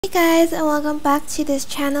Hey guys, and welcome back to this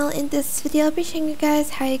channel. In this video I'll be showing you guys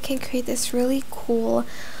how you can create this really cool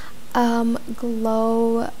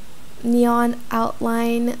glow neon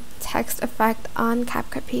outline text effect on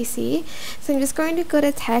CapCut PC. So I'm just going to go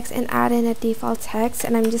to text and add in a default text,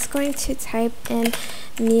 and I'm just going to type in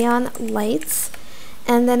neon lights,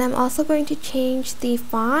 and then I'm also going to change the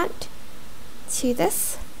font to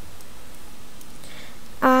this,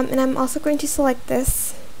 and I'm also going to select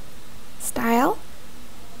this style.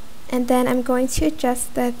 And then I'm going to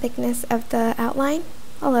adjust the thickness of the outline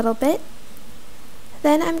a little bit.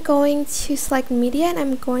 Then I'm going to select media, and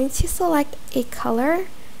I'm going to select a color.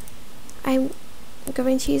 I'm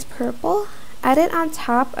going to use purple. Add it on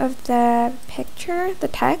top of the picture, the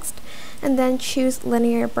text, and then choose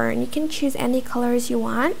linear burn. You can choose any colors you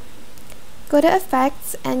want. Go to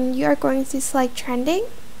effects, and you are going to select trending,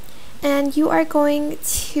 and you are going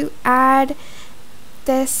to add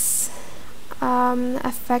this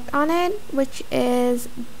effect on it, which is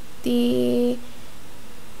the,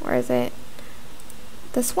 where is it,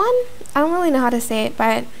 this one? I don't really know how to say it,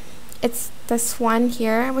 but it's this one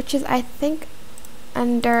here, which is, I think,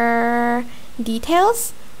 under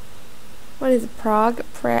details. What is it?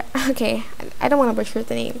 Okay, I don't want to butcher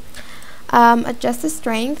the name. Adjust the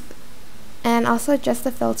strength and also adjust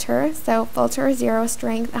the filter. So filter 0,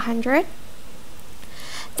 strength 100.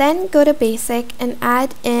 Then go to basic and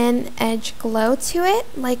add in edge glow to it,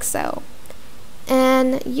 like so.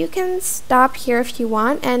 And you can stop here if you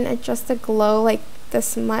want and adjust the glow like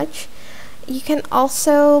this much. You can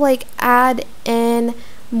also like add in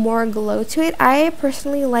more glow to it. I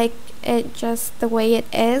personally like it just the way it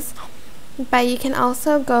is, but you can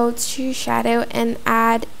also go to shadow and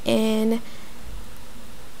add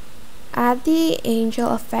the angel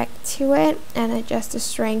effect to it and adjust the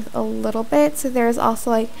strength a little bit, so there's also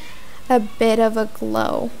like a bit of a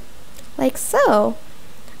glow, like so.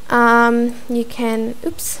 You can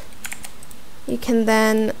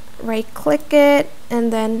then right click it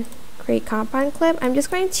and then create compound clip. I'm just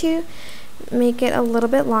going to make it a little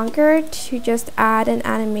bit longer to just add an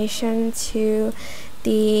animation to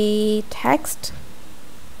the text.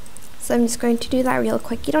 So I'm just going to do that real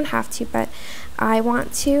quick. You don't have to, but I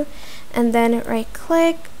want to. And then right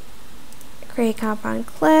click, create compound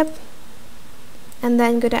clip, and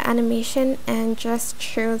then go to animation and just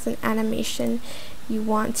choose an animation you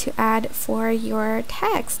want to add for your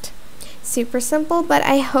text. Super simple, but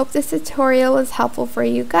I hope this tutorial was helpful for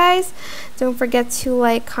you guys. Don't forget to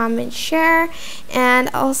like, comment, share, and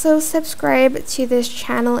also subscribe to this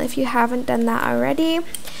channel if you haven't done that already.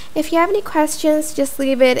 If you have any questions, just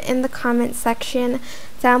leave it in the comment section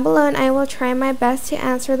down below, and I will try my best to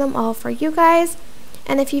answer them all for you guys.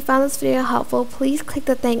 And if you found this video helpful, please click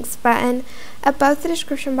the thanks button above the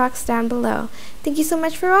description box down below. Thank you so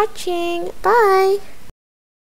much for watching. Bye!